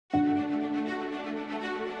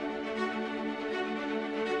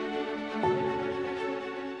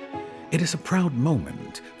It is a proud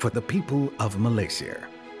moment for the people of Malaysia.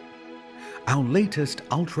 Our latest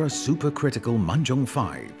ultra-supercritical Manjung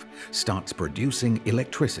 5 starts producing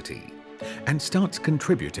electricity and starts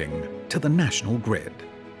contributing to the national grid.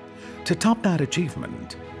 To top that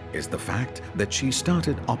achievement is the fact that she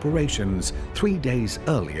started operations 3 days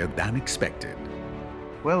earlier than expected.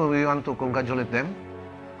 Well, we want to congratulate them.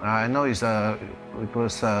 I know it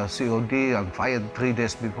was COD and fired 3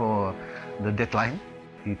 days before the deadline.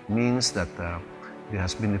 It means that there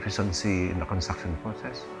has been efficiency in the construction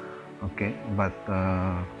process. Okay, but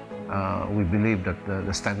we believe that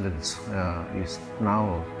the standards is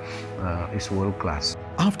now world class.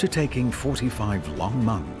 After taking 45 long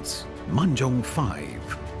months, Manjung 5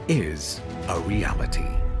 is a reality.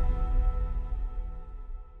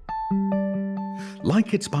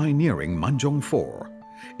 Like its pioneering Manjung 4,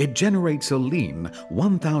 it generates a lean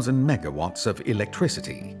 1,000 megawatts of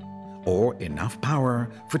electricity, or enough power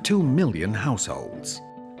for 2 million households.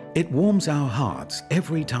 It warms our hearts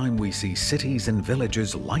every time we see cities and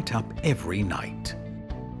villages light up every night.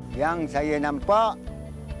 Yang saya nampak,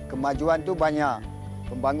 kemajuan tu banyak,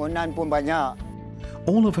 pembangunan pun banyak.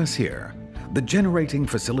 All of us here, the Generating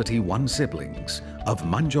Facility 1 siblings of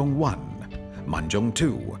Manjung 1, Manjung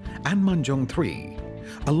 2 and Manjung 3,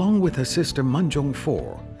 along with her sister Manjung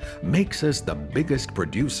 4, makes us the biggest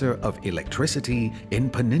producer of electricity in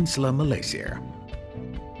Peninsular Malaysia.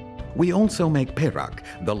 We also make Perak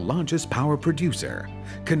the largest power producer,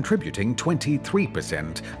 contributing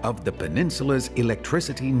 23% of the peninsula's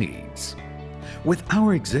electricity needs. With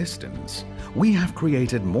our existence, we have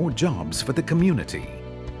created more jobs for the community,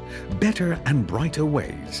 better and brighter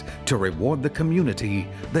ways to reward the community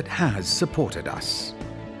that has supported us.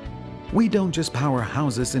 We don't just power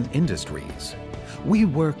houses and industries. We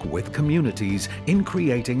work with communities in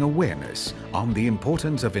creating awareness on the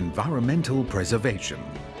importance of environmental preservation.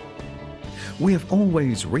 We have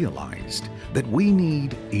always realized that we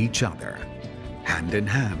need each other, hand in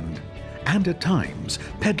hand, and at times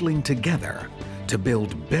pedaling together to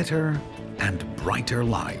build better and brighter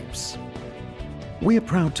lives. We are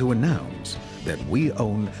proud to announce that we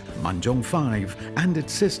own Manjung 5 and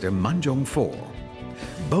its sister Manjung 4.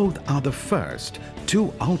 Both are the first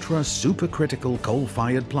 2 ultra-supercritical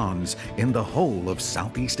coal-fired plants in the whole of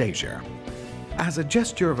Southeast Asia. As a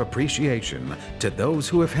gesture of appreciation to those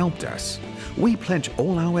who have helped us, we pledge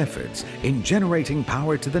all our efforts in generating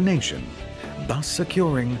power to the nation, thus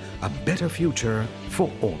securing a better future for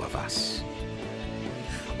all of us.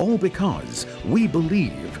 All because we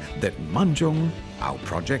believe that Manjung, our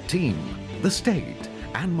project team, the state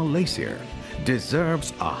and Malaysia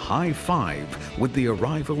deserves a high five with the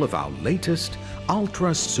arrival of our latest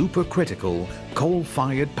ultra-supercritical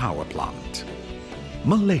coal-fired power plant.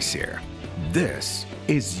 Malaysia, this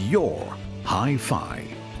is your high five.